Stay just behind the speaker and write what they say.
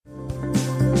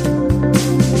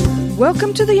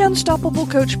Welcome to the Unstoppable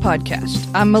Coach Podcast.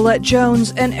 I'm Millette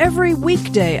Jones, and every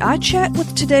weekday I chat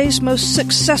with today's most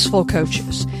successful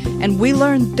coaches, and we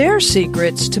learn their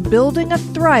secrets to building a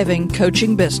thriving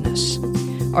coaching business.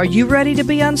 Are you ready to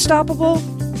be unstoppable?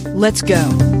 Let's go.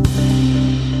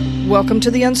 Welcome to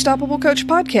the Unstoppable Coach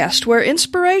Podcast, where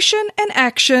inspiration and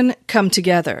action come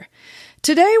together.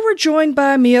 Today we're joined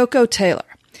by Meiyoko Taylor.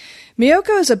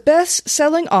 Meiyoko is a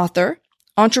best-selling author,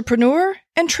 entrepreneur,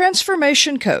 and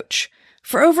transformation coach.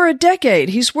 For over a decade,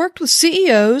 he's worked with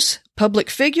CEOs, public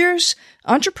figures,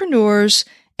 entrepreneurs,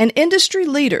 and industry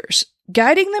leaders,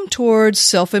 guiding them towards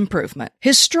self-improvement.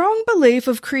 His strong belief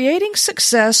of creating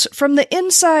success from the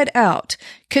inside out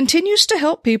continues to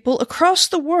help people across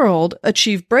the world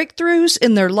achieve breakthroughs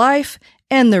in their life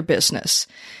and their business.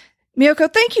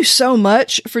 Meiyoko, thank you so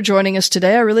much for joining us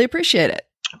today. I really appreciate it.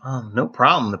 No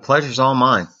problem. The pleasure's all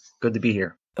mine. Good to be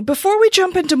here. Before we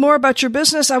jump into more about your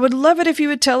business, I would love it if you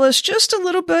would tell us just a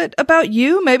little bit about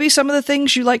you, maybe some of the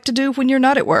things you like to do when you're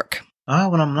not at work.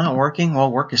 When I'm not working,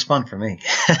 well, work is fun for me.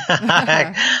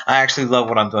 I actually love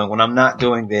what I'm doing. When I'm not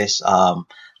doing this, I'm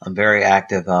very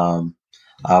active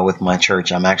with my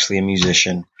church. I'm actually a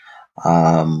musician.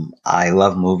 I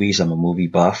love movies. I'm a movie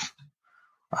buff.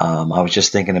 I was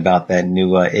just thinking about that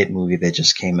new It movie that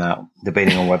just came out,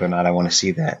 debating on whether or not I want to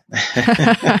see that.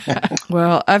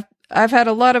 Well, I've had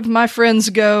a lot of my friends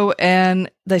go,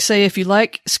 and they say if you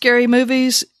like scary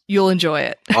movies, you'll enjoy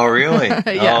it. Oh, really?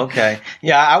 Yeah. Oh, okay.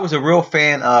 Yeah, I was a real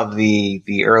fan of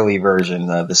the early version,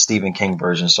 the Stephen King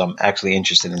version, so I'm actually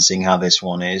interested in seeing how this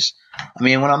one is. I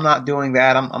mean, when I'm not doing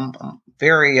that, I'm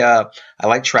very, I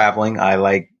like traveling. I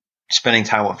like spending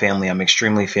time with family. I'm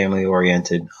extremely family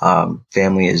oriented.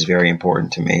 Family is very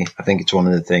important to me. I think it's one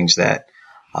of the things that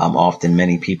often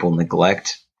many people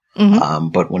neglect. Mm-hmm.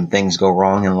 But when things go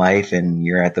wrong in life and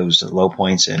you're at those low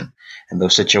points and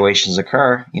those situations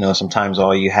occur, sometimes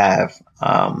all you have,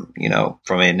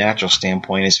 from a natural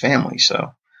standpoint is family.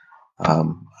 So,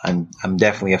 I'm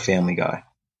definitely a family guy.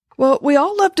 Well, we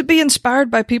all love to be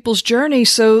inspired by people's journey.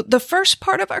 So the first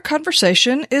part of our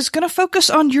conversation is going to focus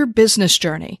on your business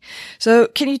journey. So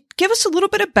can you give us a little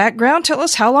bit of background? Tell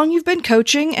us how long you've been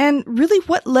coaching and really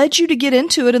what led you to get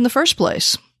into it in the first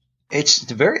place.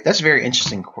 That's a very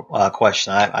interesting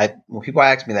question. When people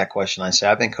ask me that question, I say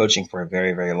I've been coaching for a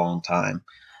very, very long time,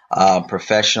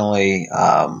 professionally,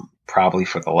 probably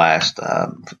for the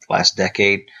last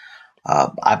decade.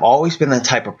 I've always been the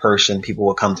type of person people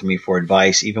will come to me for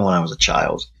advice, even when I was a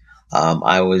child.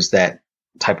 I was that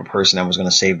type of person that was going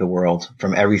to save the world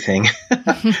from everything,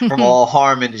 from all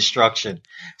harm and destruction.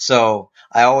 So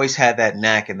I always had that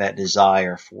knack and that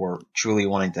desire for truly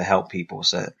wanting to help people.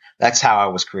 So that's how I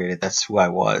was created. That's who I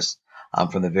was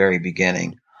from the very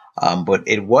beginning. But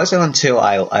it wasn't until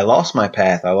I lost my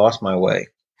path, I lost my way,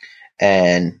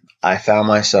 and I found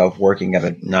myself working at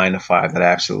a 9-to-5 that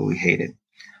I absolutely hated.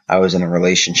 I was in a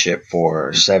relationship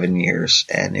for 7 years,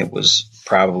 and it was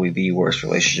probably the worst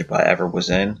relationship I ever was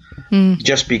in,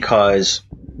 just because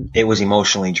it was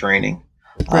emotionally draining.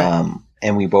 Right.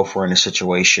 And we both were in a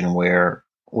situation where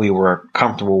we were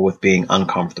comfortable with being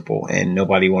uncomfortable, and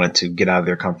nobody wanted to get out of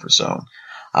their comfort zone.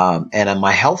 And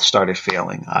my health started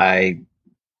failing. I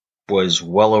was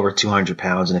well over 200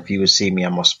 pounds, and if you would see me,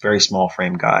 I'm a very small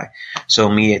frame guy. So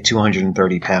me at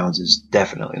 230 pounds is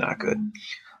definitely not good.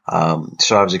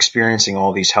 So I was experiencing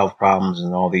all these health problems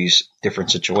and all these different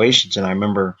situations. And I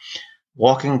remember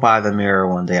walking by the mirror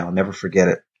one day, I'll never forget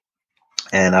it.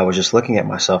 And I was just looking at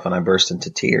myself and I burst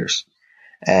into tears.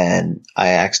 And I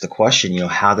asked the question,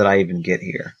 how did I even get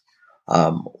here?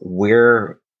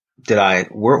 Where did I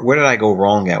go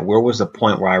wrong at? Where was the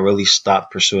point where I really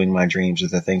stopped pursuing my dreams or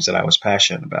the things that I was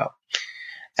passionate about?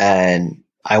 And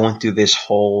I went through this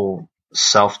whole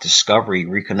self-discovery,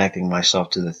 reconnecting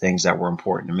myself to the things that were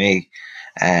important to me.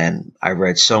 And I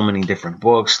read so many different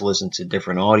books, listened to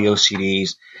different audio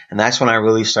CDs. And that's when I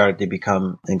really started to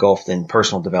become engulfed in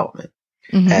personal development.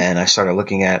 Mm-hmm. And I started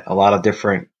looking at a lot of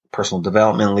different personal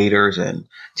development leaders and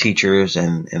teachers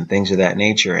and things of that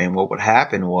nature. And what would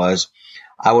happen was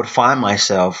I would find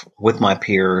myself with my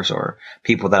peers or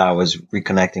people that I was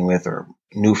reconnecting with or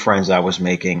new friends I was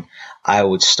making. I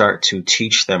would start to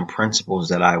teach them principles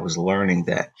that I was learning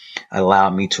that allowed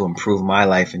me to improve my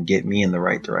life and get me in the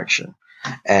right direction.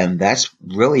 And that's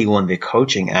really when the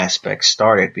coaching aspect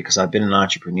started, because I've been an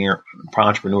entrepreneur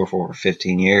for over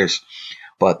 15 years.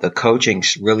 But the coaching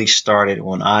really started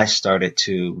when I started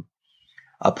to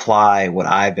apply what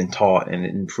I've been taught and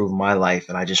improve my life.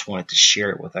 And I just wanted to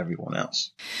share it with everyone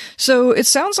else. So it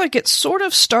sounds like it sort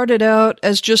of started out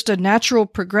as just a natural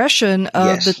progression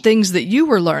of the things that you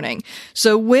were learning.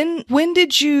 So when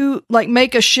did you like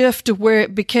make a shift to where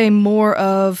it became more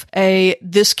of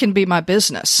this can be my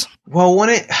business? Well, when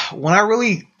I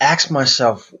really asked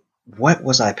myself, what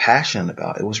was I passionate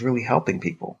about? It was really helping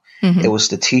people. Mm-hmm. It was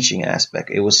the teaching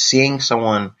aspect. It was seeing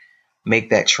someone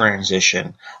make that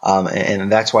transition.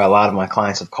 And that's why a lot of my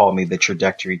clients have called me the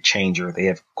trajectory changer. They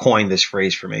have coined this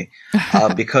phrase for me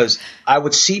because I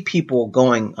would see people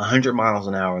going 100 miles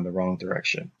an hour in the wrong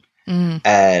direction.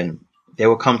 And they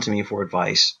would come to me for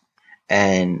advice,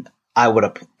 and I would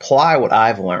apply what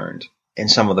I've learned and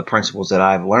some of the principles that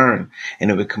I've learned, and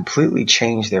it would completely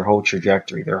change their whole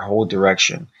trajectory, their whole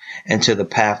direction, into the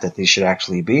path that they should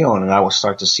actually be on. And I would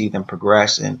start to see them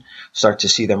progress and start to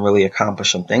see them really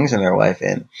accomplish some things in their life.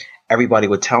 And everybody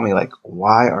would tell me, like,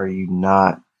 why are you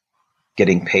not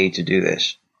getting paid to do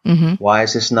this? Mm-hmm. Why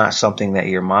is this not something that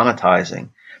you're monetizing?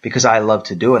 Because I love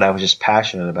to do it. I was just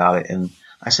passionate about it. And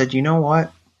I said, you know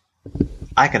what?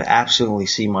 I could absolutely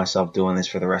see myself doing this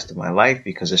for the rest of my life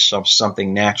because it's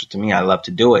something natural to me. I love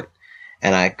to do it,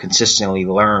 and I consistently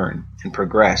learn and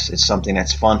progress. It's something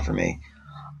that's fun for me.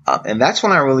 And that's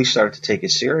when I really started to take it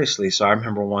seriously. So I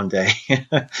remember one day,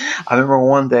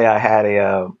 I had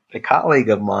a colleague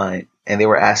of mine, and they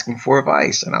were asking for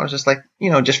advice. And I was just like,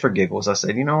 just for giggles, I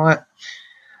said, you know what?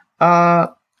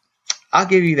 I'll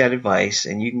give you that advice,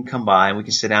 and you can come by and we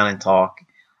can sit down and talk.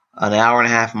 An hour and a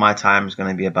half of my time is going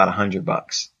to be about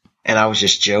 $100. And I was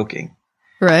just joking.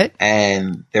 Right.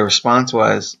 And their response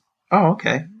was, oh,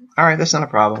 okay. All right. That's not a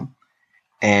problem.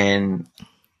 And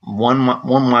one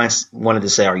mind wanted to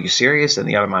say, are you serious? And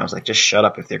the other mind was like, just shut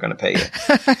up if they're going to pay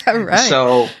you. Right.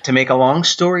 So to make a long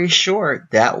story short,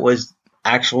 that was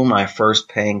actually my first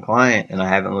paying client. And I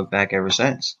haven't looked back ever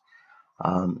since.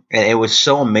 And it was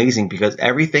so amazing because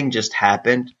everything just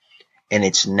happened in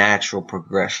its natural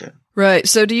progression. Right.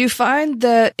 So do you find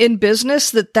that in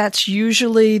business that's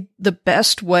usually the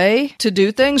best way to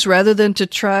do things rather than to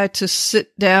try to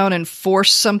sit down and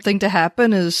force something to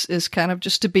happen is kind of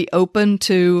just to be open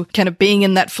to kind of being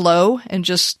in that flow and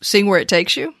just seeing where it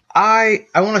takes you? I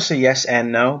want to say yes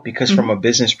and no, because from a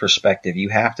business perspective, you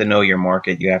have to know your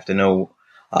market. You have to know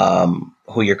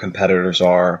who your competitors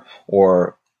are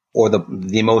or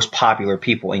the most popular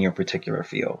people in your particular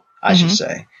field, I should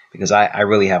say. Because I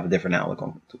really have a different outlook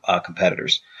on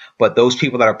competitors. But those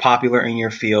people that are popular in your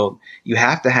field, you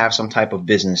have to have some type of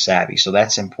business savvy. So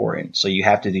that's important. So you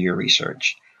have to do your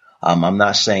research. I'm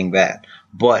not saying that.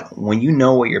 But when you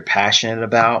know what you're passionate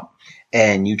about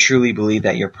and you truly believe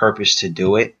that your purpose to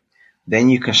do it, then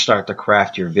you can start to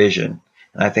craft your vision.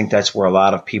 And I think that's where a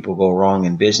lot of people go wrong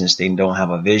in business. They don't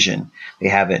have a vision. They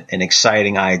have an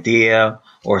exciting idea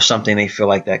or something they feel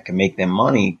like that can make them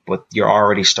money, but you're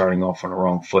already starting off on the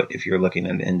wrong foot if you're looking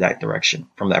in that direction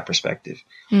from that perspective.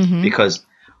 Mm-hmm. Because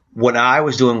when I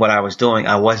was doing what I was doing,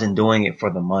 I wasn't doing it for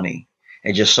the money.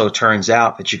 It just so turns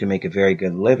out that you can make a very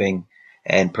good living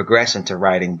and progress into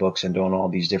writing books and doing all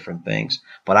these different things.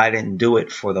 But I didn't do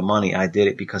it for the money. I did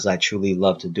it because I truly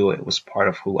love to do it. It was part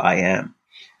of who I am.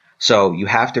 So you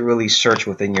have to really search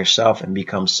within yourself and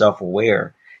become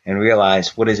self-aware and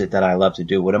realize, what is it that I love to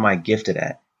do? What am I gifted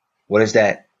at? What is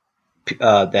that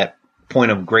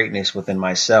point of greatness within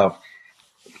myself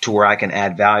to where I can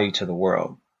add value to the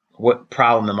world? What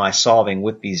problem am I solving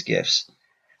with these gifts?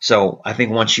 So I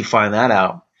think once you find that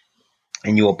out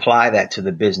and you apply that to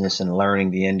the business and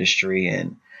learning the industry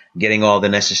and getting all the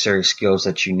necessary skills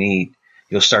that you need,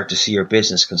 you'll start to see your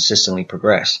business consistently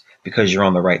progress because you're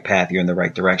on the right path. You're in the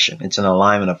right direction. It's an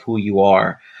alignment of who you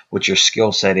are, what your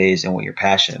skill set is, and what you're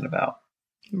passionate about.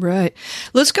 Right.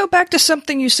 Let's go back to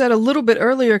something you said a little bit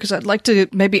earlier, because I'd like to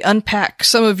maybe unpack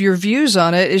some of your views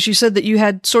on it. As you said that you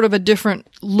had sort of a different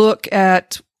look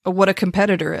at what a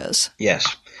competitor is.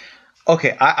 Yes.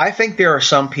 Okay. I think there are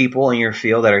some people in your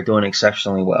field that are doing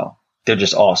exceptionally well. They're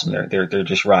just awesome. They're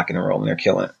just rocking and rolling. They're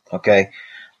killing it. Okay.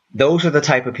 Those are the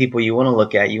type of people you want to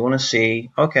look at. You want to see,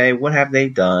 okay, what have they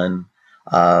done?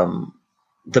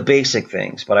 The basic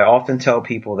things. But I often tell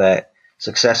people that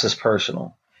success is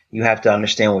personal. You have to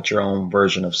understand what your own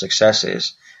version of success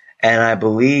is. And I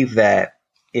believe that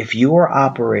if you are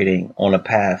operating on a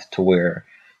path to where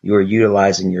you are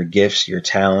utilizing your gifts, your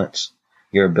talents,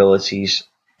 your abilities,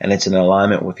 and it's in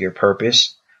alignment with your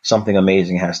purpose, something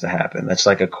amazing has to happen. That's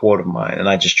like a quote of mine, and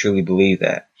I just truly believe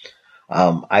that.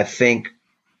 I think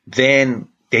then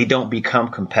they don't become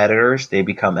competitors. They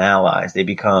become allies. They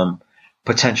become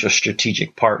potential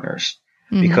strategic partners.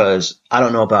 Mm-hmm. Because I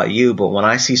don't know about you, but when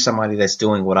I see somebody that's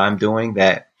doing what I'm doing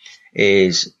that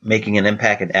is making an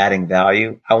impact and adding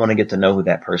value, I want to get to know who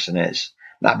that person is.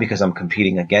 Not because I'm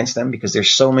competing against them, because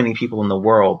there's so many people in the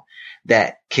world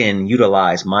that can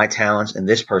utilize my talents and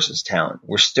this person's talent.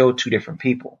 We're still two different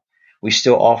people. We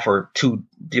still offer two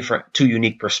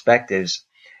unique perspectives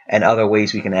and other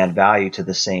ways we can add value to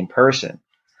the same person.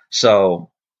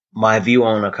 So my view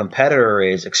on a competitor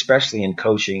is, especially in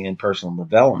coaching and personal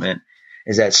development,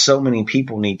 is that so many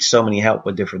people need so many help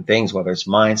with different things, whether it's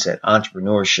mindset,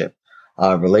 entrepreneurship,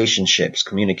 relationships,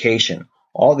 communication,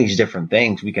 all these different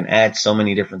things. We can add so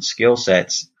many different skill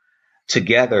sets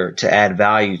together to add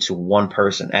value to one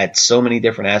person, add so many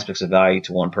different aspects of value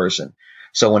to one person.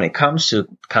 So when it comes to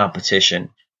competition,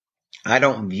 I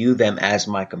don't view them as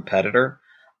my competitor.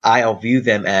 I'll view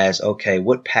them as, okay,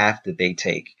 what path did they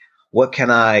take? What can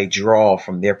I draw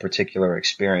from their particular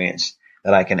experience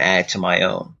that I can add to my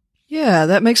own? Yeah,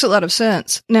 that makes a lot of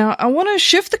sense. Now, I want to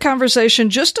shift the conversation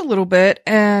just a little bit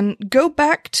and go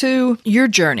back to your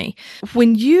journey.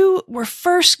 When you were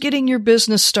first getting your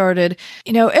business started,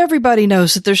 everybody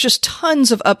knows that there's just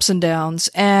tons of ups and downs,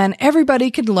 and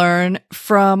everybody can learn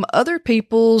from other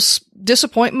people's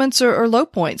disappointments or low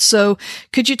points. So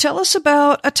could you tell us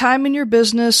about a time in your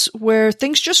business where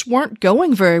things just weren't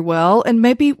going very well and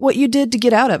maybe what you did to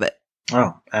get out of it?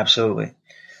 Oh, absolutely.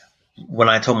 When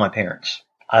I told my parents,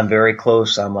 I'm very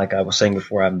close. Like I was saying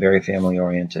before, I'm very family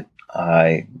oriented.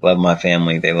 I love my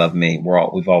family. They love me.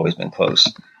 We've always been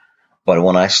close. But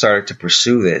when I started to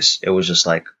pursue this, it was just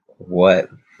like, what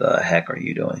the heck are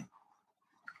you doing?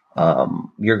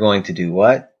 You're going to do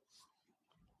what?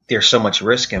 There's so much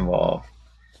risk involved.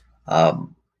 Are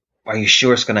you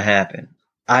sure it's going to happen?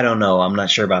 I don't know. I'm not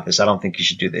sure about this. I don't think you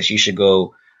should do this. You should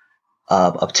go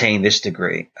obtain this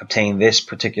degree, obtain this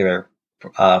particular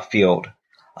field.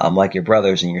 Like your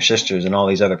brothers and your sisters and all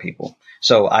these other people.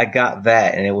 So I got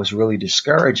that, and it was really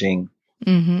discouraging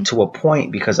to a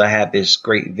point, because I had this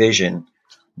great vision,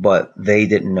 but they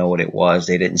didn't know what it was.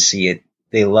 They didn't see it.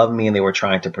 They loved me and they were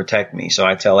trying to protect me. So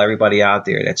I tell everybody out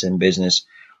there that's in business,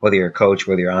 whether you're a coach,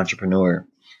 whether you're an entrepreneur,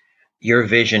 your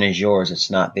vision is yours. It's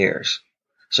not theirs.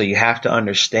 So you have to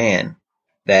understand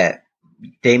that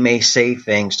they may say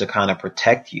things to kind of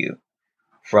protect you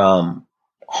from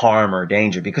harm or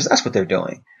danger, because that's what they're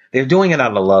doing. They're doing it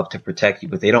out of love to protect you,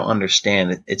 but they don't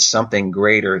understand that it's something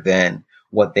greater than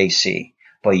what they see.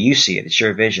 But you see it. It's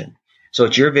your vision. So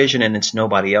it's your vision and it's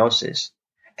nobody else's.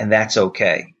 And that's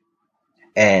okay.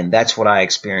 And that's what I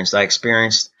experienced.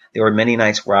 There were many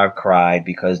nights where I've cried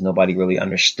because nobody really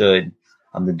understood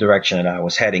the direction that I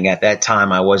was heading. At that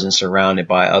time, I wasn't surrounded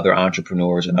by other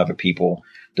entrepreneurs and other people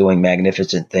doing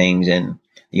magnificent things. And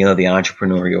the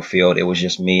entrepreneurial field, it was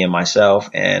just me and myself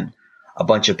and a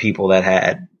bunch of people that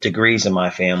had degrees in my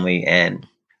family and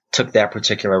took that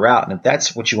particular route. And if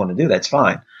that's what you want to do, that's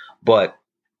fine. But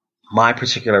my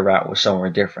particular route was somewhere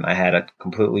different. I had a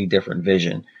completely different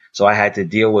vision. So I had to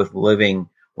deal with living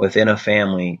within a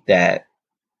family that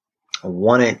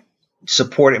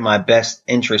supported my best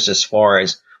interests as far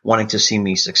as wanting to see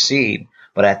me succeed,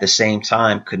 but at the same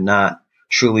time could not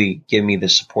truly give me the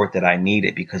support that I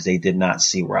needed because they did not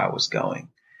see where I was going.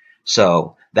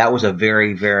 So that was a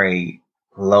very, very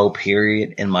low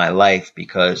period in my life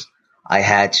because I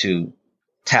had to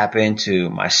tap into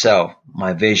myself,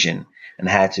 my vision, and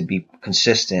had to be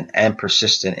consistent and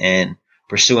persistent in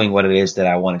pursuing what it is that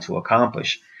I wanted to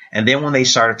accomplish. And then when they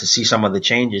started to see some of the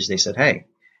changes, they said, hey,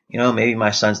 maybe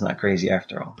my son's not crazy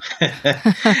after all.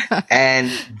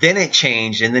 And then it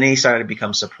changed, and then he started to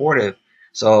become supportive.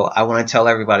 So I want to tell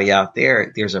everybody out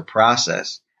there, there's a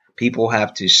process. People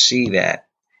have to see that.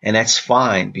 And that's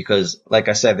fine because, like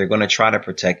I said, they're going to try to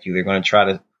protect you. They're going to try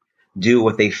to do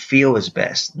what they feel is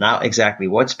best. Not exactly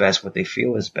what's best, what they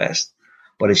feel is best.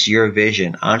 But it's your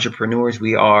vision. Entrepreneurs,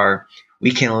 we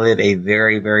can live a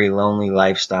very, very lonely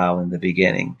lifestyle in the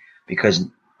beginning because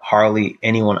hardly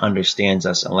anyone understands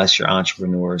us unless you're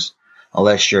entrepreneurs,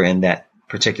 unless you're in that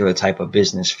particular type of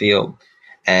business field.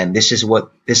 And this is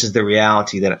the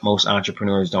reality that most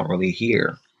entrepreneurs don't really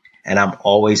hear. And I'm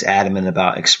always adamant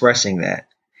about expressing that.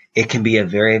 It can be a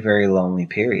very, very lonely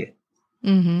period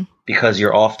because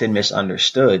you're often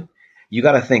misunderstood. You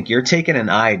got to think you're taking an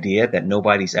idea that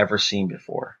nobody's ever seen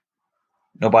before.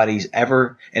 Nobody's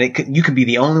ever, and you can be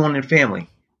the only one in the family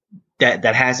that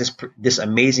has this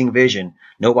amazing vision.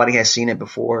 Nobody has seen it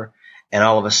before. And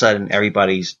all of a sudden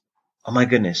everybody's, oh my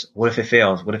goodness, what if it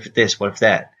fails? What if this? What if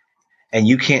that? And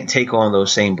you can't take on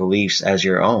those same beliefs as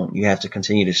your own. You have to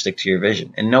continue to stick to your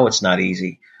vision. And no, it's not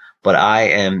easy. But I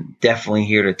am definitely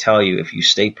here to tell you, if you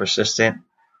stay persistent,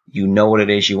 you know what it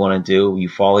is you want to do, you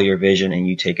follow your vision and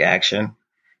you take action,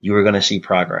 you are going to see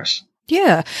progress.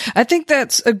 Yeah, I think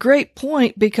that's a great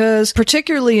point because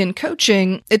particularly in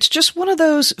coaching, it's just one of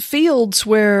those fields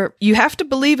where you have to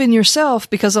believe in yourself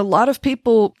because a lot of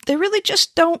people, they really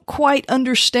just don't quite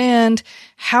understand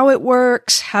how it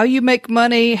works, how you make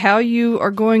money, how you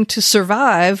are going to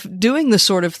survive doing this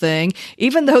sort of thing.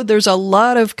 Even though there's a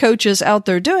lot of coaches out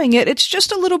there doing it, it's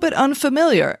just a little bit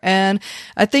unfamiliar. And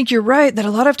I think you're right that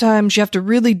a lot of times you have to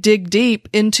really dig deep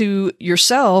into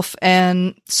yourself,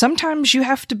 and sometimes you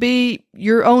have to be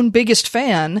your own biggest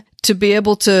fan to be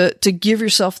able to give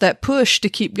yourself that push to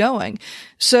keep going.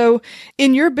 So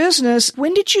in your business,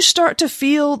 when did you start to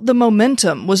feel the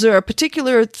momentum? Was there a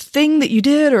particular thing that you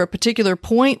did or a particular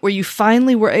point where you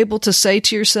finally were able to say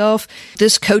to yourself,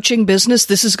 this coaching business,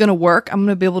 this is going to work. I'm going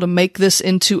to be able to make this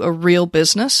into a real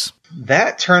business?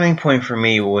 That turning point for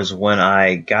me was when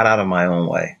I got out of my own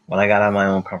way, when I got out of my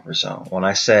own comfort zone, when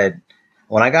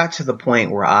I got to the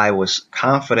point where I was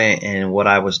confident in what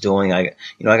I was doing. I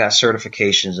got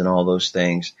certifications and all those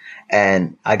things.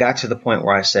 And I got to the point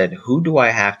where I said, who do I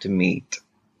have to meet?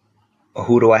 Or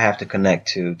who do I have to connect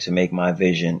to make my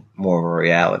vision more of a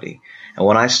reality? And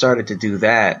when I started to do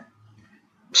that,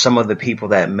 some of the people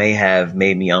that may have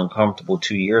made me uncomfortable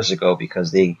 2 years ago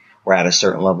because they were at a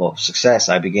certain level of success,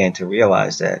 I began to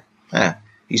realize that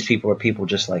these people are people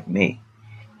just like me.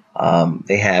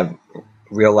 They have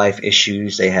real life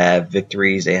issues, they have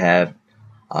victories, they have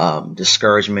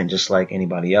discouragement just like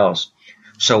anybody else.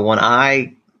 So when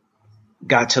I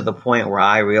got to the point where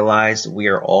I realized we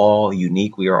are all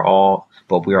unique, we are all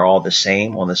the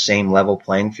same on the same level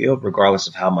playing field, regardless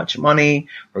of how much money,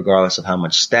 regardless of how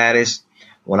much status.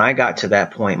 When I got to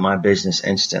that point, my business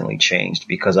instantly changed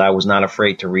because I was not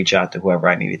afraid to reach out to whoever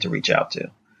I needed to reach out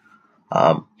to.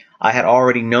 I had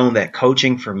already known that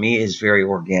coaching for me is very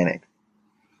organic.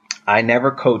 I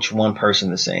never coach one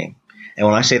person the same. And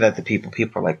when I say that to people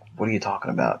are like, what are you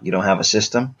talking about? You don't have a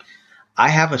system? I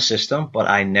have a system, but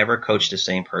I never coach the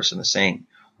same person the same.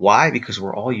 Why? Because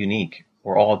we're all unique.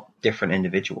 We're all different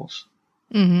individuals.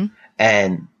 Mm-hmm.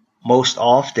 And most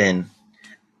often,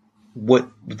 what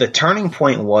the turning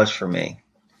point was for me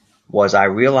was I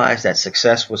realized that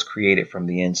success was created from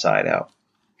the inside out.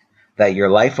 That your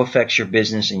life affects your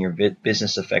business and your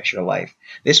business affects your life.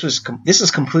 This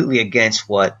is completely against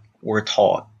what we're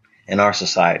taught in our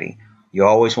society. You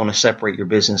always want to separate your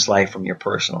business life from your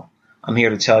personal. I'm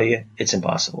here to tell you it's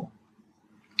impossible.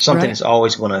 Something is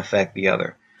always going to affect the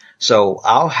other. So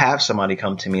I'll have somebody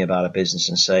come to me about a business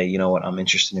and say, you know what, I'm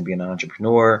interested in being an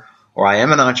entrepreneur, or I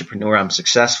am an entrepreneur, I'm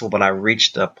successful, but I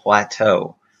reached a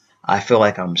plateau. I feel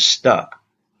like I'm stuck.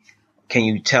 Can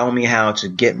you tell me how to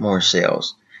get more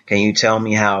sales? Can you tell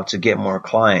me how to get more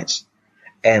clients?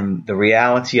 And the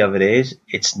reality of it is,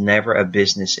 it's never a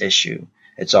business issue.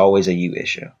 It's always a you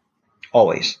issue.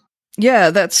 Always. Yeah,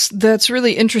 that's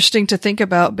really interesting to think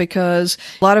about because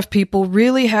a lot of people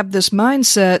really have this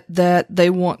mindset that they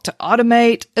want to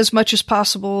automate as much as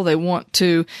possible. They want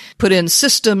to put in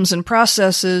systems and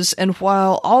processes. And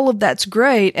while all of that's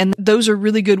great, and those are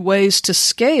really good ways to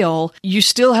scale, you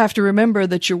still have to remember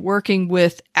that you're working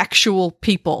with actual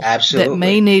people. Absolutely. That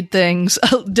may need things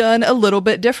done a little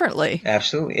bit differently.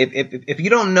 Absolutely. If you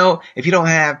don't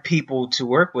have people to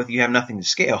work with, you have nothing to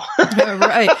scale.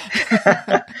 Right.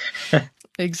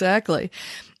 Exactly.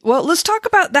 Well, let's talk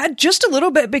about that just a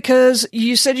little bit because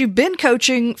you said you've been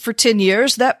coaching for 10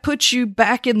 years. That puts you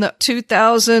back in the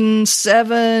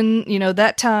 2007,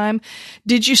 that time.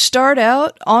 Did you start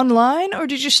out online or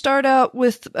did you start out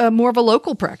with more of a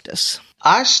local practice?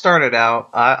 I started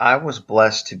out, I was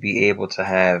blessed to be able to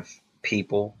have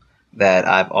people that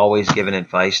I've always given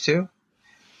advice to.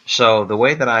 So the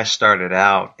way that I started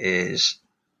out is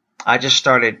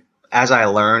as I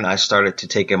learned, I started to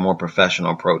take a more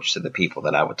professional approach to the people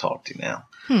that I would talk to now,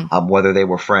 whether they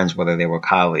were friends, whether they were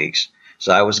colleagues.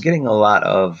 So I was getting a lot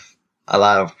of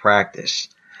practice,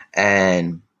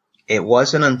 and it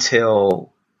wasn't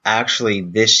until actually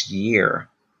this year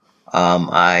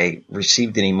I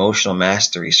received an emotional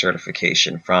mastery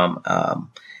certification from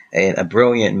a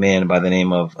brilliant man by the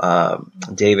name of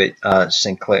David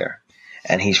Sinclair,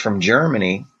 and he's from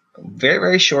Germany. Very,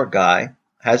 very short guy,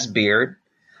 has a beard.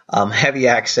 Heavy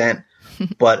accent,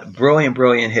 but brilliant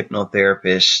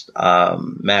hypnotherapist,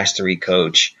 mastery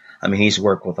coach. I mean, he's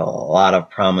worked with a lot of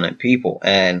prominent people.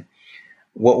 And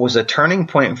what was a turning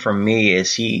point for me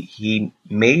is he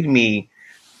made me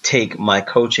take my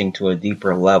coaching to a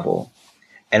deeper level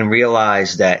and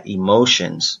realize that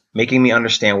emotions, making me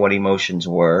understand what emotions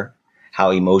were,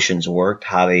 how emotions worked,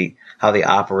 how they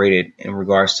operated in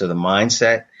regards to the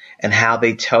mindset, and how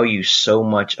they tell you so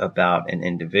much about an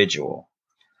individual.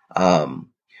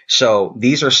 So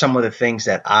these are some of the things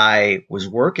that I was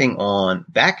working on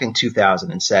back in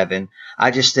 2007.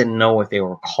 I just didn't know what they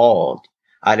were called.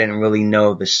 I didn't really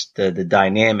know the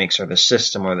dynamics or the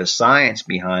system or the science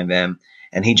behind them.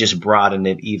 And he just broadened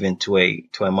it even to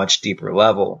a much deeper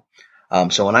level.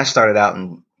 So when I started out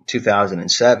in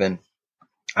 2007,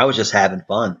 I was just having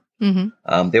fun.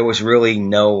 There was really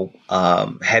no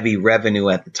heavy revenue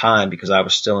at the time because I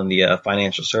was still in the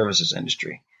financial services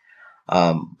industry.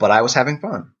 But I was having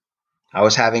fun. I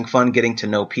was having fun getting to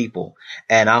know people.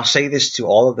 And I'll say this to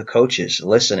all of the coaches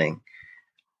listening.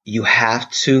 You have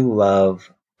to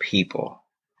love people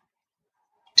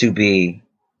to be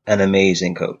an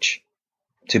amazing coach,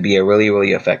 to be a really,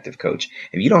 really effective coach.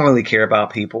 If you don't really care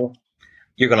about people,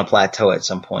 you're going to plateau at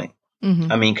some point.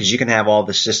 I mean, because you can have all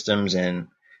the systems and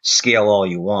scale all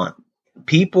you want.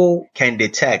 People can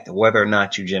detect whether or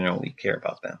not you genuinely care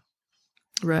about them.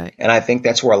 Right. And I think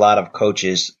that's where a lot of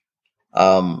coaches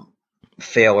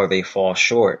fail or they fall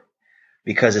short,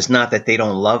 because it's not that they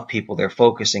don't love people. They're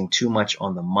focusing too much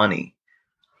on the money,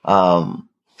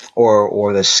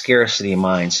 or the scarcity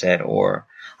mindset, or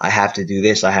I have to do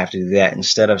this, I have to do that,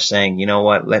 instead of saying, you know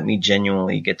what, let me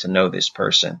genuinely get to know this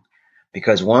person.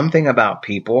 Because one thing about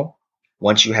people,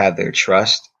 once you have their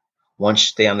trust,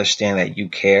 once they understand that you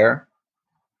care,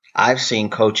 I've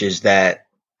seen coaches that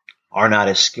are not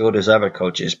as skilled as other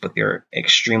coaches, but they're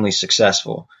extremely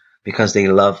successful because they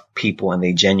love people and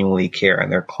they genuinely care,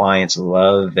 and their clients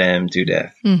love them to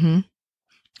death.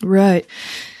 Right.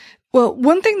 Well,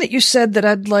 one thing that you said that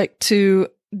I'd like to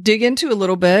dig into a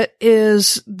little bit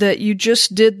is that you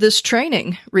just did this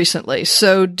training recently.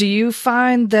 So do you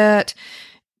find that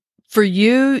for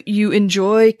you, you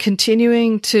enjoy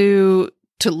continuing to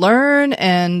learn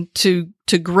and to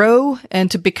grow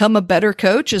and to become a better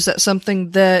coach? Is that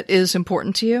something that is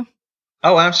important to you?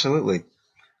 Oh, absolutely.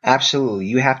 Absolutely.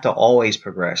 You have to always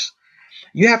progress.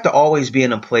 You have to always be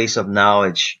in a place of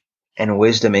knowledge and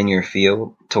wisdom in your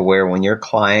field to where when your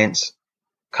clients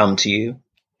come to you,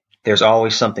 there's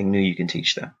always something new you can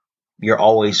teach them. You're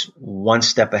always one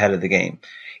step ahead of the game.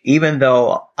 Even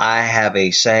though I have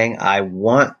a saying, I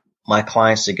want my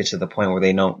clients to get to the point where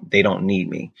they don't need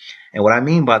me. And what I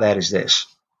mean by that is this.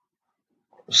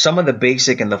 Some of the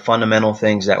basic and the fundamental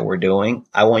things that we're doing,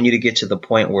 I want you to get to the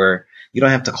point where you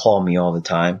don't have to call me all the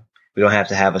time. We don't have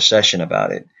to have a session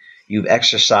about it. You've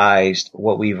exercised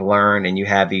what we've learned and you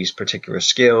have these particular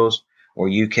skills where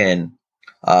you can,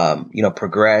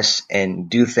 progress and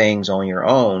do things on your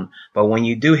own. But when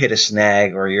you do hit a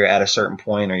snag, or you're at a certain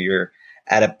point, or you're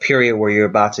at a period where you're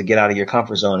about to get out of your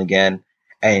comfort zone again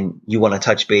and you want to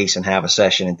touch base and have a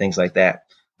session and things like that,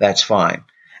 that's fine.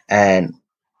 And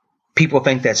people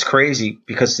think that's crazy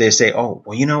because they say, oh,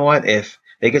 well, you know what? If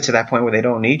they get to that point where they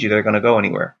don't need you, they're going to go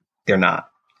anywhere. They're not.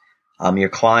 Your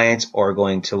clients are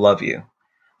going to love you,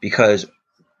 because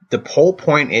the whole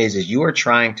point is you are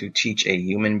trying to teach a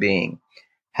human being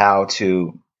how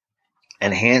to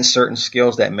enhance certain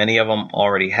skills that many of them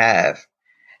already have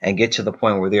and get to the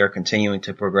point where they are continuing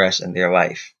to progress in their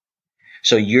life.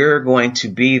 So you're going to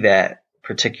be that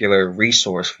particular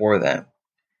resource for them.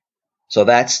 So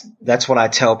that's what I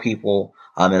tell people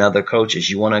and other coaches.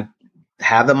 You want to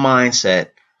have the mindset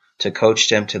to coach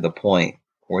them to the point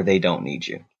where they don't need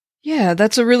you. Yeah,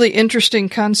 that's a really interesting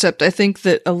concept. I think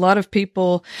that a lot of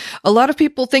people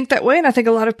think that way. And I think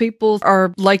a lot of people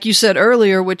are, like you said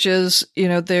earlier, which is,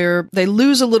 they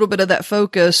lose a little bit of that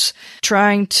focus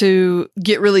trying to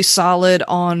get really solid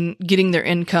on getting their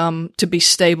income to be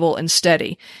stable and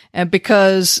steady. And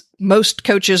because most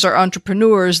coaches are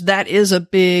entrepreneurs, that is a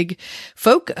big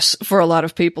focus for a lot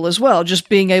of people as well. Just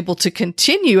being able to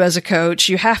continue as a coach,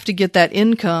 you have to get that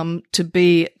income to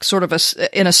be sort of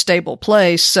in a stable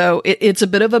place. So it's a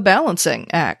bit of a balancing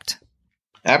act.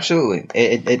 Absolutely.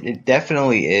 It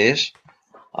definitely is.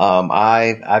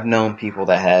 I've known people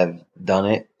that have done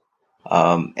it,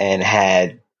 and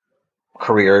had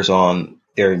careers on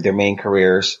their main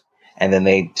careers, and then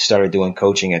they started doing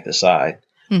coaching at the side.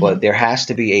 But there has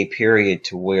to be a period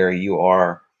to where you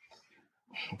are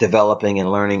developing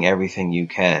and learning everything you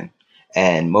can.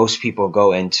 And most people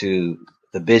go into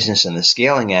the business and the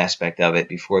scaling aspect of it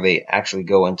before they actually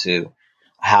go into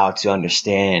how to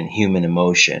understand human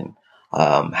emotion,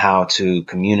 how to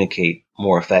communicate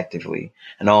more effectively,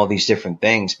 and all these different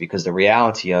things. Because the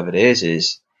reality of it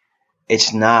is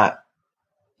it's not,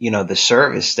 the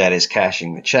service that is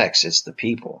cashing the checks. It's the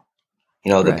people.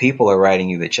 The people are writing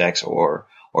you the checks or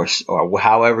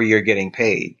however you're getting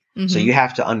paid. So you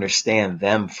have to understand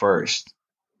them first.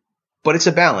 But it's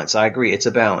a balance. I agree. It's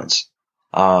a balance.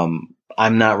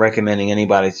 I'm not recommending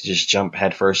anybody to just jump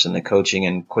headfirst into coaching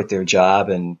and quit their job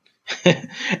and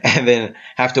and then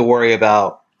have to worry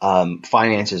about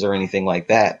finances or anything like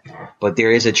that. But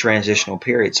there is a transitional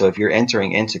period. So if you're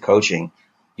entering into coaching,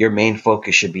 your main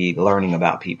focus should be learning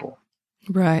about people.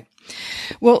 Right.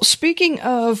 Well, speaking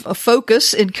of a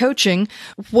focus in coaching,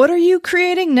 what are you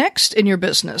creating next in your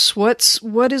business? What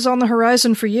is on the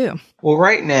horizon for you? Well,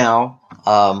 right now,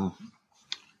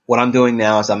 what I'm doing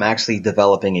now is I'm actually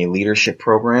developing a leadership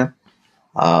program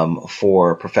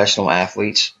for professional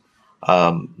athletes.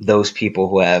 Those people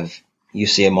who have, you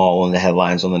see them all in the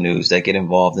headlines on the news, that get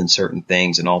involved in certain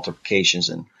things and altercations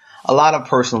and a lot of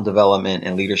personal development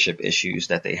and leadership issues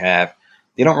that they have.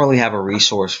 They don't really have a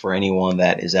resource for anyone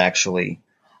that is actually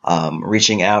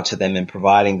reaching out to them and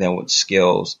providing them with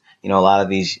skills. You know, a lot of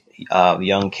these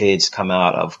young kids come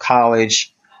out of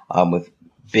college with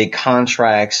big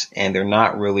contracts, and they're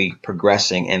not really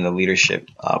progressing in the leadership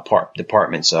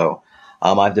department. So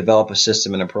I've developed a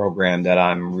system and a program that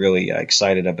I'm really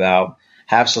excited about.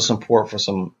 Have some support for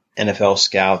some NFL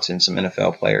scouts and some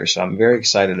NFL players. So I'm very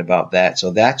excited about that.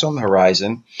 So that's on the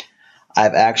horizon.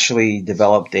 I've actually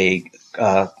developed a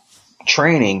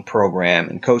training program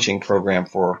and coaching program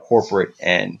for corporate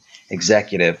and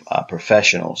executive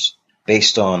professionals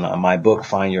based on my book,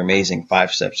 Find Your Amazing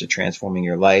 5 Steps to Transforming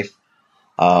Your Life,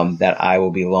 that I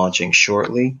will be launching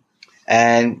shortly.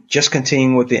 And just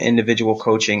continuing with the individual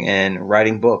coaching and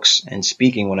writing books and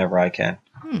speaking whenever I can.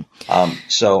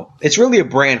 So it's really a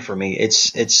brand for me.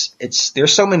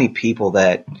 There's so many people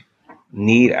that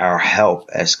need our help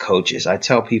as coaches. I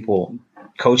tell people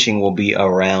coaching will be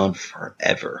around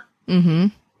forever. Mm-hmm.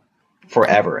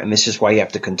 Forever. And this is why you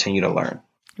have to continue to learn.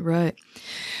 Right.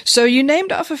 So you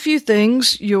named off a few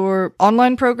things, your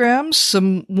online programs,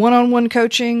 some one-on-one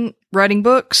coaching, writing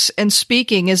books, and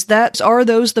speaking. Are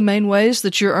those the main ways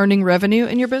that you're earning revenue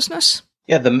in your business?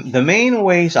 Yeah, the main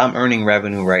ways I'm earning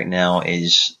revenue right now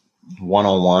is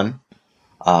one-on-one.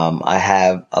 I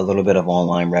have a little bit of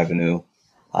online revenue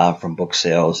from book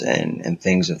sales and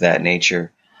things of that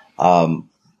nature.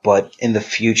 But in the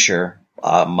future,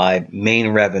 my main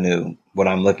revenue, what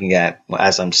I'm looking at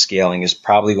as I'm scaling, is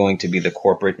probably going to be the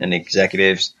corporate and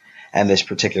executives and this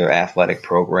particular athletic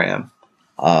program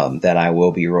that I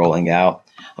will be rolling out.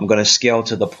 I'm going to scale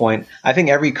to the point. I think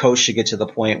every coach should get to the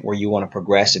point where you want to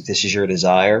progress, if this is your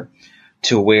desire,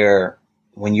 to where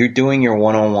when you're doing your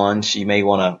one-on-ones, you may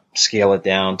want to scale it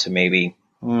down to maybe,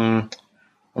 I want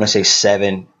to say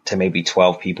 7 to maybe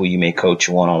 12 people you may coach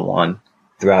one-on-one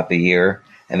throughout the year,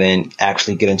 and then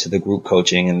actually get into the group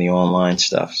coaching and the online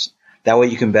stuff. That way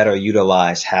you can better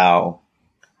utilize how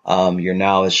your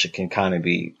knowledge can kind of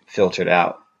be filtered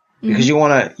out. Because you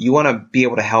want to be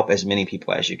able to help as many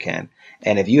people as you can.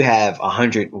 And if you have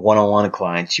 100 one-on-one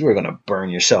clients, you are going to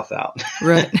burn yourself out.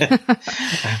 Right.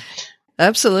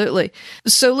 Absolutely.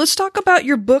 So let's talk about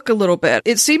your book a little bit.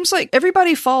 It seems like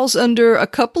everybody falls under a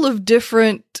couple of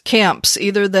different camps.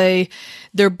 Either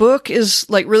their book is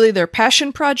like really their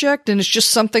passion project and it's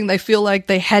just something they feel like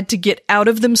they had to get out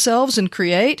of themselves and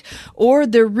create, or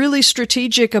they're really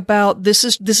strategic about this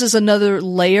is another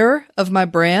layer of my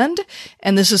brand,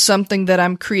 and this is something that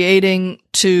I'm creating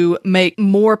to make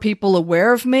more people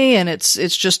aware of me, and it's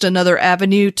just another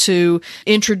avenue to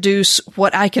introduce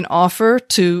what I can offer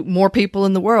to more people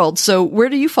in the world. So where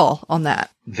do you fall on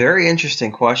that? Very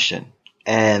interesting question.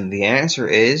 And the answer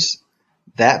is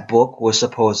that book was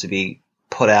supposed to be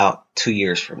put out 2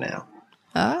 years from now.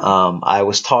 I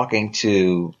was talking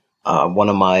to one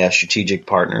of my strategic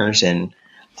partners, and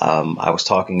I was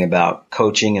talking about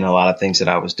coaching and a lot of things that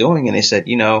I was doing. And they said,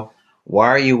 why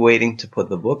are you waiting to put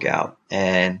the book out?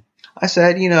 And I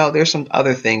said, there's some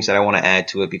other things that I want to add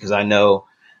to it, because I know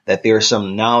that there's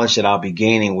some knowledge that I'll be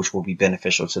gaining which will be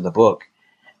beneficial to the book.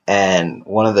 And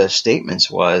one of the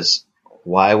statements was,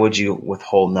 why would you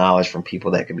withhold knowledge from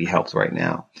people that can be helped right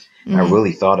now? Mm-hmm. I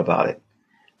really thought about it.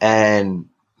 And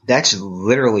that's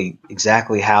literally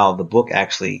exactly how the book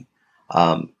actually,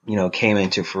 came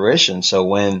into fruition. So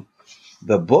when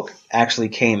the book actually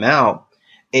came out,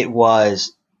 it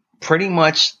was pretty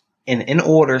much an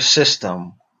in-order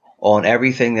system on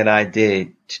everything that I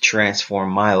did to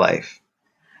transform my life.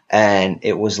 And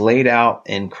it was laid out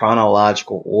in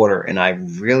chronological order. And I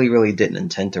really, really didn't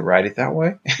intend to write it that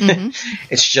way. Mm-hmm.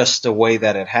 It's just the way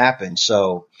that it happened.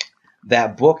 So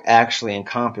that book actually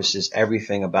encompasses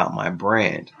everything about my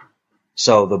brand.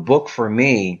 So the book for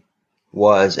me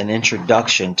was an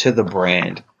introduction to the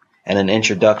brand and an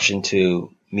introduction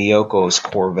to Meiyoko's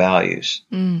core values.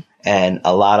 Mm. And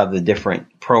a lot of the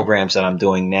different programs that I'm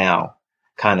doing now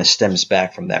kind of stems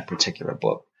back from that particular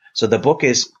book. So the book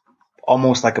is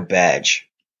almost like a badge.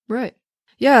 Right.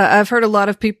 Yeah, I've heard a lot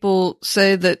of people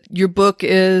say that your book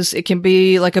it can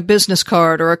be like a business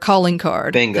card or a calling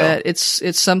card. Bingo. That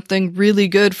it's something really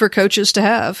good for coaches to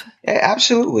have. Yeah,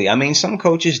 absolutely. I mean, some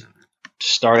coaches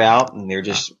start out and they're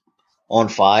just on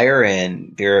fire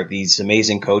and they're these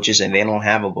amazing coaches and they don't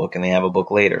have a book and they have a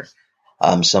book later.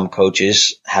 Some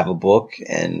coaches have a book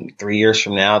and 3 years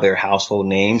from now they're household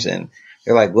names and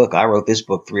they're like, look, I wrote this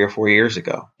book 3 or 4 years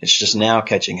ago. It's just now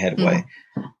catching headway.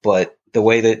 But the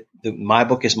way that my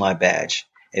book is my badge.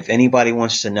 If anybody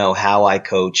wants to know how I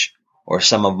coach or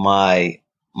some of my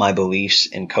beliefs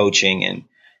in coaching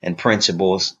and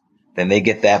principles, then they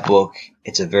get that book.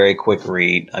 It's a very quick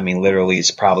read. I mean, literally, it's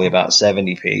probably about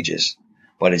 70 pages,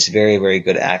 but it's very, very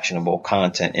good actionable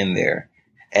content in there.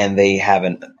 And they have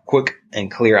a quick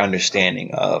and clear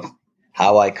understanding of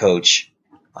how I coach,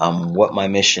 what my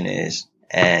mission is,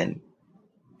 and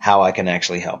how I can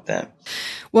actually help them.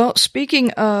 Well,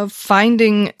 speaking of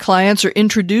finding clients or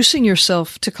introducing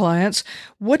yourself to clients,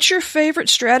 what's your favorite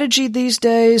strategy these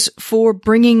days for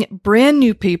bringing brand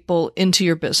new people into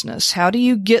your business? How do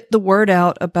you get the word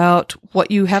out about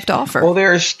what you have to offer? Well,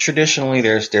 there's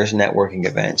networking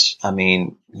events. I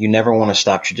mean, you never want to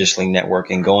stop traditionally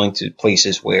networking, going to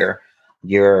places where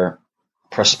your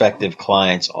prospective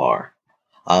clients are.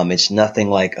 It's nothing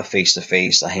like a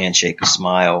face-to-face, a handshake, a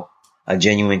smile, a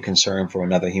genuine concern for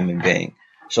another human being.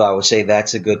 So I would say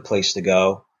that's a good place to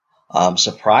go.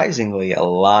 Surprisingly, a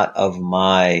lot of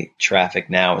my traffic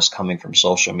now is coming from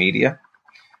social media,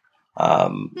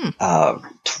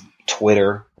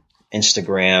 Twitter,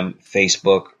 Instagram,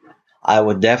 Facebook. I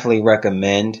would definitely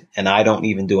recommend, and I don't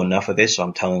even do enough of this, so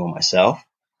I'm telling on myself,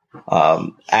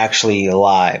 actually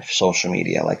live social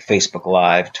media like Facebook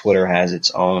Live. Twitter has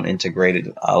its own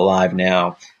integrated live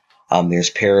now. There's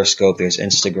Periscope, there's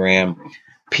Instagram.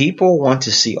 People want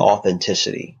to see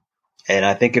authenticity. And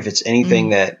I think if it's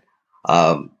anything that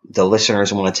the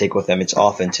listeners want to take with them, it's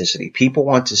authenticity. People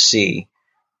want to see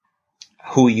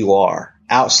who you are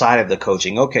outside of the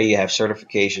coaching. Okay, you have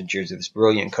certifications, you're this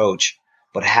brilliant coach,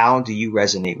 but how do you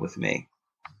resonate with me?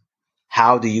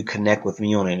 How do you connect with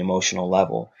me on an emotional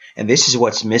level? And this is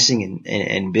what's missing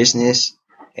in business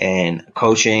and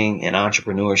coaching and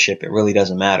entrepreneurship. It really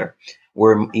doesn't matter.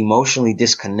 We're emotionally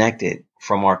disconnected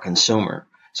from our consumer.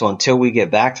 So until we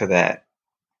get back to that,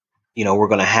 we're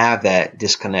going to have that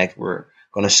disconnect. We're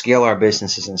going to scale our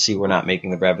businesses and see we're not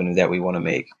making the revenue that we want to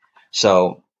make.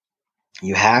 So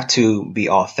you have to be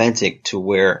authentic to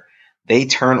where they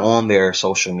turn on their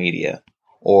social media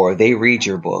or they read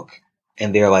your book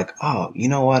and they're like, oh, you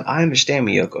know what? I understand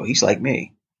Meiyoko. He's like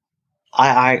me.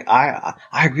 I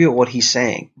agree with what he's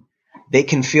saying. They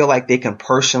can feel like they can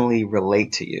personally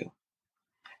relate to you.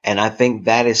 And I think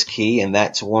that is key. And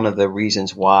that's one of the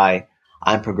reasons why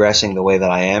I'm progressing the way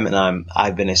that I am. And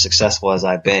I've been as successful as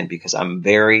I've been because I'm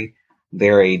very,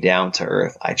 very down to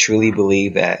earth. I truly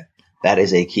believe that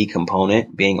is a key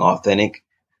component, being authentic,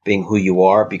 being who you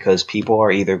are, because people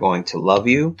are either going to love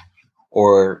you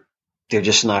or they're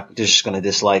just going to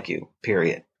dislike you,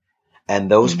 period. And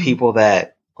those people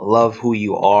that love who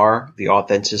you are, the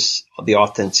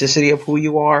authenticity of who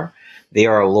you are, they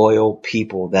are loyal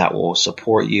people that will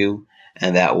support you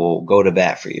and that will go to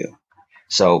bat for you.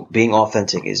 So being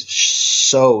authentic is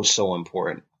so, so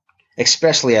important,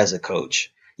 especially as a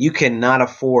coach. You cannot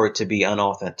afford to be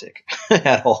unauthentic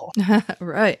at all.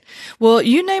 Right. Well,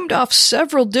 you named off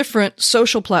several different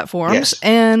social platforms. Yes.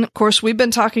 And of course, we've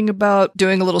been talking about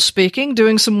doing a little speaking,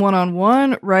 doing some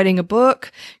one-on-one, writing a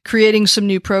book, creating some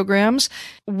new programs.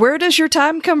 Where does your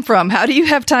time come from? How do you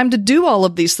have time to do all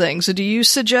of these things? Do you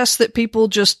suggest that people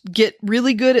just get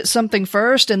really good at something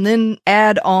first and then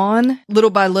add on little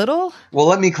by little? Well,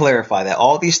 let me clarify that.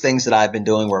 All these things that I've been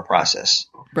doing were a process.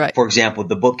 Right. For example,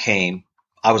 the book came.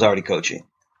 I was already coaching.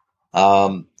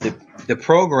 The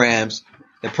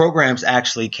programs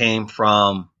actually came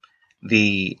from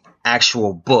the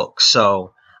actual book.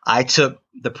 So I took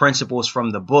the principles from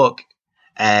the book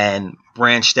and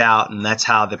branched out, and that's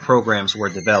how the programs were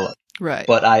developed. Right.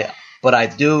 But I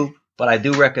do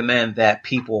recommend that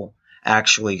people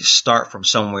actually start from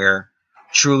somewhere,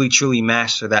 truly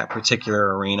master that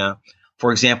particular arena.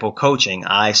 For example, coaching.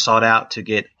 I sought out to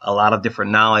get a lot of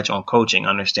different knowledge on coaching,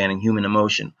 understanding human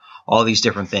emotion, all these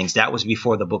different things. That was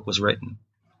before the book was written.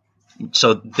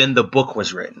 So then the book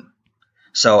was written.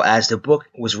 So as the book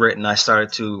was written, I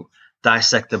started to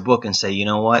dissect the book and say, you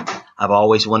know what? I've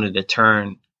always wanted to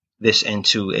turn this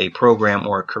into a program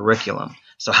or a curriculum.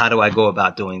 So how do I go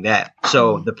about doing that?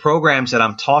 So the programs that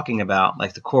I'm talking about,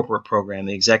 like the corporate program,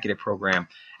 the executive program,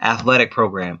 athletic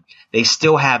program, they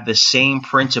still have the same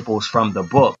principles from the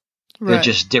book. Right. They're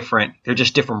just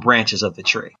different branches of the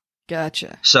tree.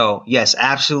 Gotcha. So, yes,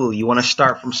 absolutely. You want to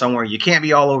start from somewhere. You can't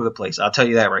be all over the place. I'll tell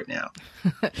you that right now.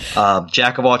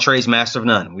 Jack of all trades, master of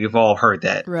none. We've all heard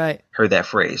that. Right. Heard that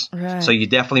phrase. Right. So you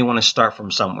definitely want to start from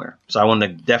somewhere. So I want to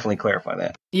definitely clarify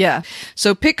that. Yeah.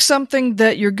 So pick something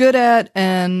that you're good at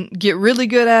and get really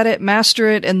good at it, master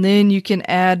it, and then you can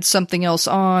add something else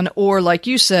on. Or like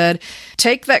you said,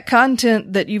 take that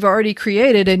content that you've already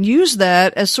created and use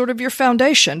that as sort of your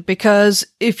foundation. Because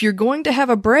if you're going to have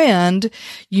a brand,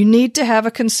 you need to have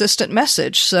a consistent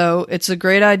message. So it's a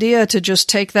great idea to just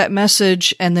take that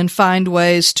message and then find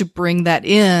ways to bring that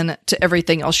in to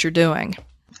everything else you're doing.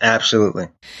 Absolutely.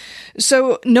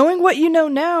 So knowing what you know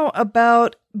now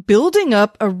about building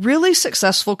up a really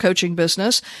successful coaching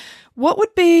business, what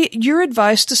would be your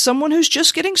advice to someone who's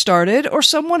just getting started or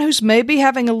someone who's maybe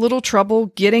having a little trouble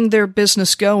getting their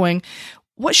business going?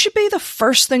 What should be the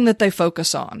first thing that they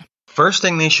focus on? First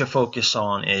thing they should focus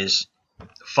on is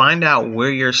find out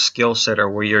where your skill set or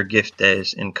where your gift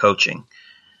is in coaching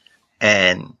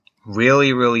and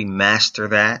really, really master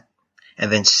that,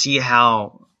 and then see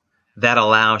how that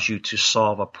allows you to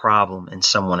solve a problem in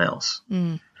someone else.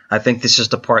 I think this is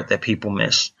the part that people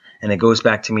miss. And it goes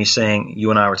back to me saying,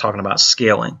 you and I were talking about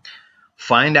scaling.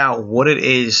 Find out what it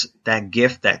is, that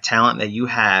gift, that talent that you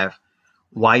have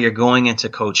while you're going into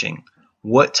coaching.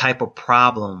 What type of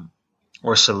problem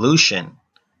or solution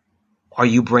are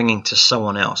you bringing to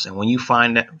someone else? And when you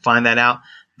find that out,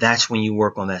 that's when you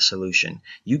work on that solution.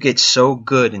 You get so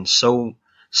good and so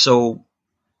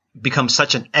become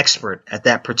such an expert at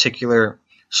that particular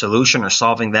solution or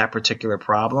solving that particular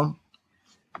problem,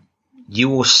 you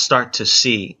will start to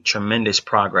see tremendous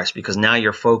progress because now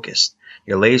you're focused.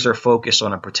 You're laser focused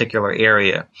on a particular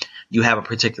area. You have a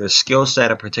particular skill set,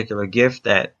 a particular gift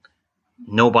that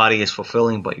nobody is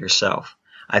fulfilling but yourself.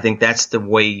 I think that's the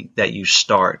way that you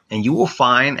start. And you will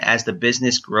find as the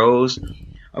business grows,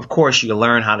 of course, you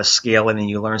learn how to scale it and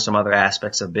you learn some other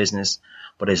aspects of business.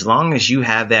 But as long as you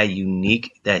have that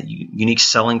unique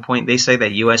selling point, they say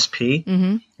that USP,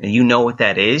 and you know what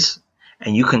that is,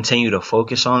 and you continue to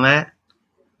focus on that,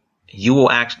 you will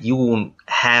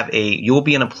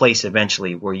be in a place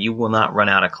eventually where you will not run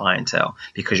out of clientele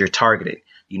because you're targeted.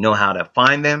 You know how to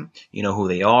find them. You know who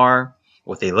they are,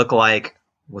 what they look like,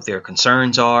 what their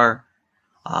concerns are,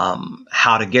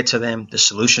 how to get to them, the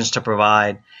solutions to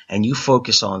provide, and you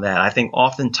focus on that. I think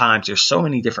oftentimes there's so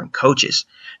many different coaches.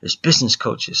 There's business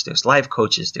coaches, there's life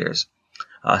coaches, there's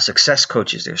success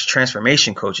coaches, there's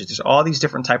transformation coaches. There's all these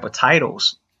different type of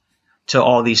titles to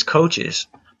all these coaches,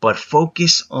 but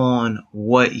focus on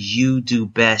what you do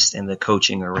best in the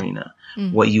coaching arena,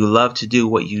 what you love to do,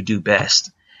 what you do best,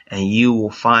 and you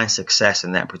will find success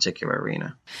in that particular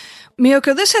arena.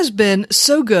 Meiyoko, this has been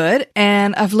so good,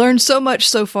 and I've learned so much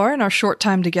so far in our short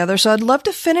time together, so I'd love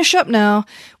to finish up now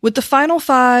with the final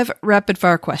 5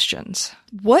 rapid-fire questions.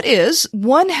 What is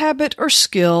one habit or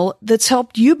skill that's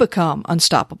helped you become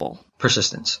unstoppable?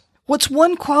 Persistence. What's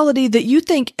one quality that you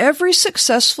think every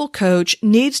successful coach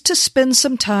needs to spend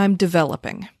some time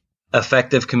developing?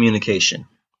 Effective communication.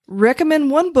 Recommend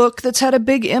one book that's had a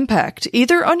big impact,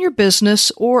 either on your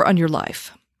business or on your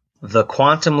life. The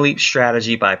Quantum Leap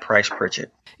Strategy by Price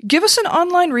Pritchett. Give us an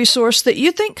online resource that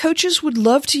you think coaches would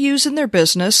love to use in their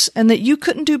business and that you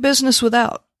couldn't do business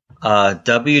without.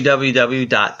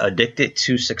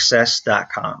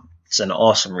 www.addictedtosuccess.com. It's an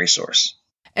awesome resource.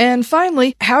 And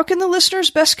finally, how can the listeners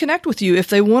best connect with you? If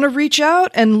they want to reach out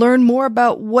and learn more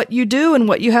about what you do and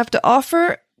what you have to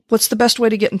offer, what's the best way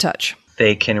to get in touch?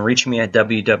 They can reach me at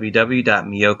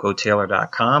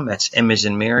www.meiyokotaylor.com. That's M as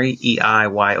in Mary,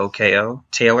 EIYOKO,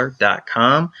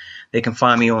 Taylor.com. They can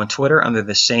find me on Twitter under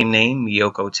the same name,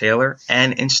 Meiyoko Taylor,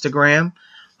 and Instagram,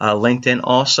 LinkedIn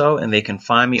also. And they can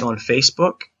find me on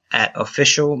Facebook at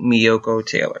Official Meiyoko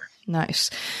Taylor. Nice.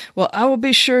 Well, I will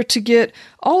be sure to get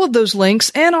all of those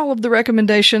links and all of the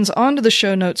recommendations onto the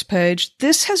show notes page.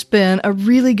 This has been a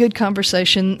really good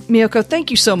conversation. Meiyoko,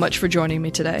 thank you so much for joining me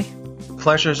today.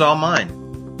 Pleasure's all mine.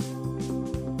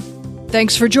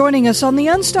 Thanks for joining us on the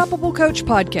Unstoppable Coach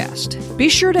podcast. Be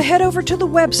sure to head over to the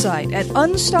website at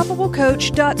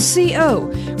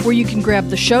unstoppablecoach.co, where you can grab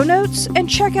the show notes and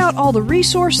check out all the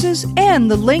resources and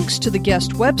the links to the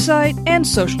guest website and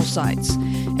social sites.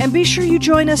 And be sure you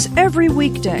join us every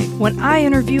weekday when I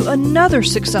interview another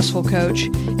successful coach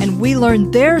and we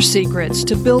learn their secrets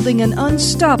to building an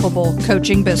unstoppable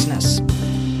coaching business.